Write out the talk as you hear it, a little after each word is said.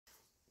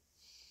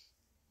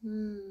It's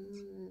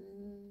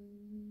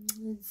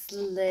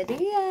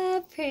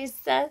Lydia,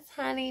 Princess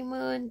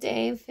Honeymoon,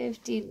 day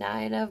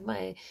 59 of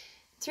my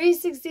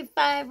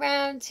 365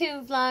 round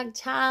 2 vlog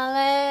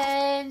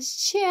challenge.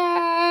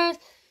 Cheers!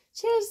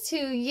 Cheers to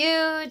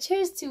you,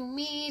 cheers to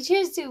me,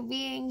 cheers to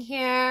being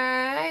here.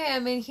 I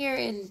am here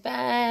in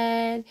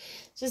bed.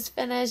 Just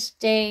finished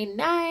day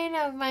 9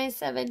 of my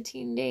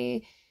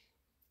 17-day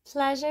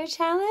pleasure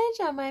challenge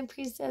on my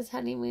Princess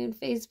Honeymoon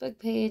Facebook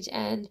page,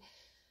 and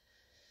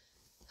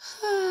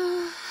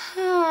what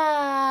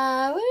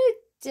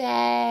a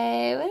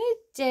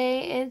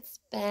day it's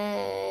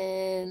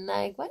been.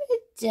 Like, what a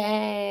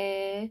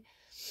day.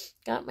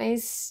 Got my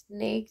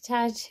snake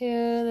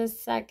tattoo, the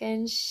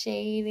second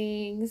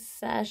shading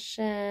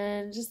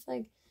session. Just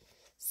like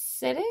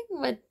sitting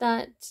with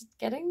that,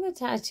 getting the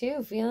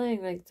tattoo,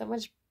 feeling like so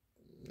much,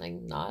 like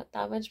not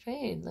that much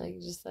pain.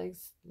 Like just like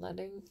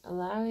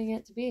allowing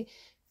it to be,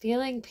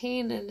 feeling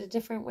pain in a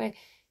different way.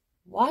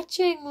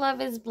 Watching Love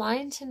is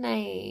Blind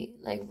tonight,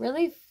 like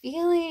really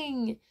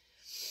feeling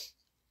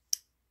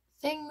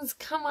things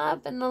come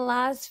up in the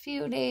last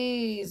few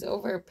days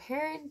over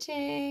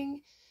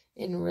parenting,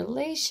 in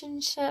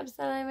relationships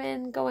that I'm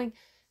in, going,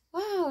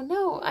 wow,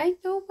 no, I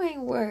know my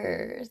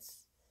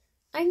worth.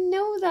 I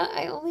know that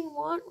I only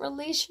want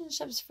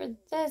relationships for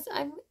this.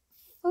 I'm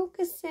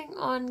focusing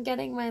on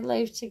getting my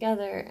life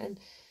together and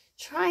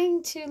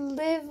trying to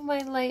live my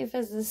life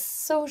as a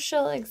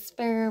social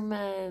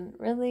experiment,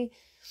 really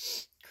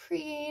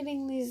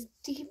creating these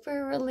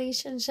deeper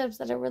relationships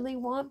that I really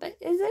want. But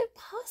is it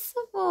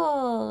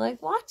possible?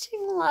 Like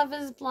watching Love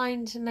is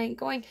Blind tonight,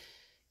 going,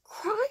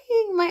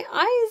 crying my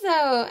eyes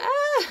out.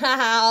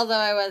 Although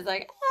I was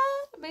like,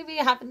 maybe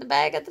I happened the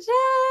bag at the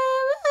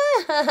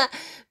time.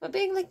 But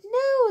being like,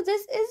 no,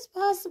 this is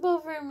possible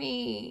for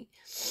me.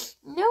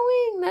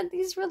 Knowing that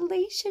these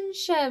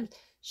relationships,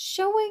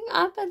 showing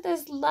up at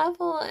this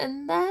level,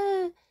 and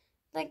then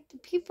like the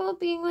people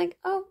being like,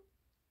 oh,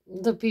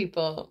 the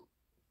people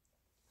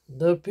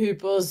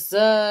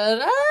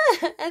said,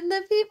 and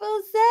the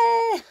people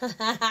said,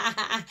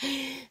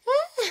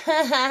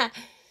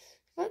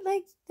 but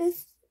like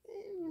this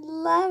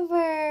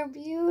lover,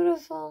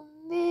 beautiful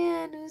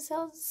man who's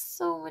held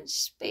so much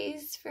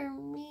space for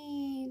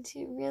me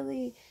to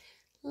really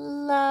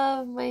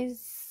love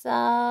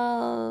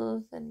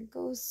myself and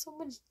go so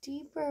much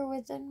deeper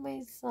within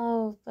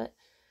myself, but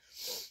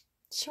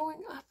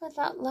showing up at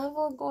that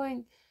level,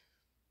 going,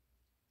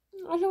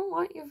 I don't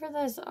want you for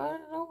this, I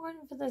don't want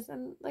you for this,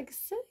 and like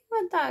sitting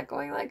with that,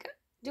 going like,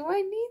 do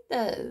I need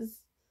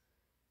this?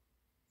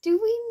 Do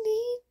we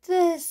need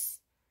this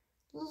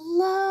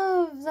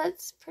love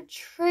that's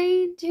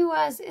portrayed to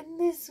us in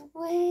this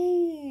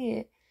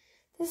way?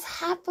 This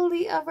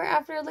happily ever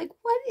after, like,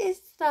 what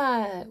is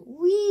that?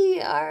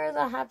 We are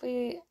the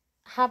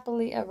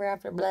happily ever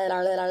after. Blah,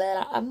 blah, blah,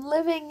 blah. I'm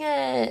living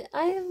it.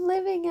 I am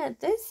living it.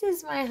 This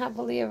is my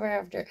happily ever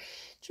after.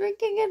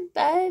 Drinking in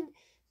bed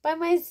by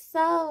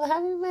myself,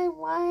 having my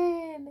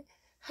wine,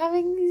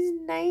 having these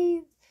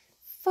nights,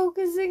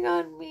 focusing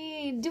on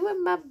me,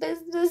 doing my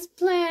business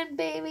plan,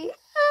 baby.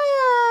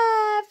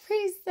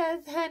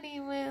 Princess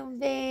Honeymoon,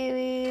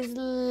 baby's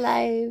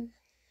life.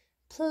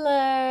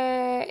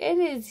 PLUR, it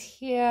is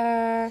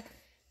here.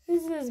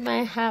 This is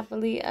my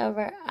happily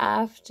ever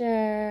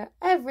after.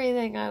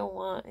 Everything I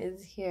want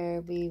is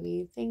here,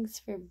 baby. Thanks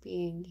for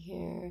being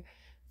here.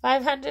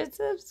 500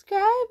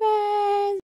 subscribers.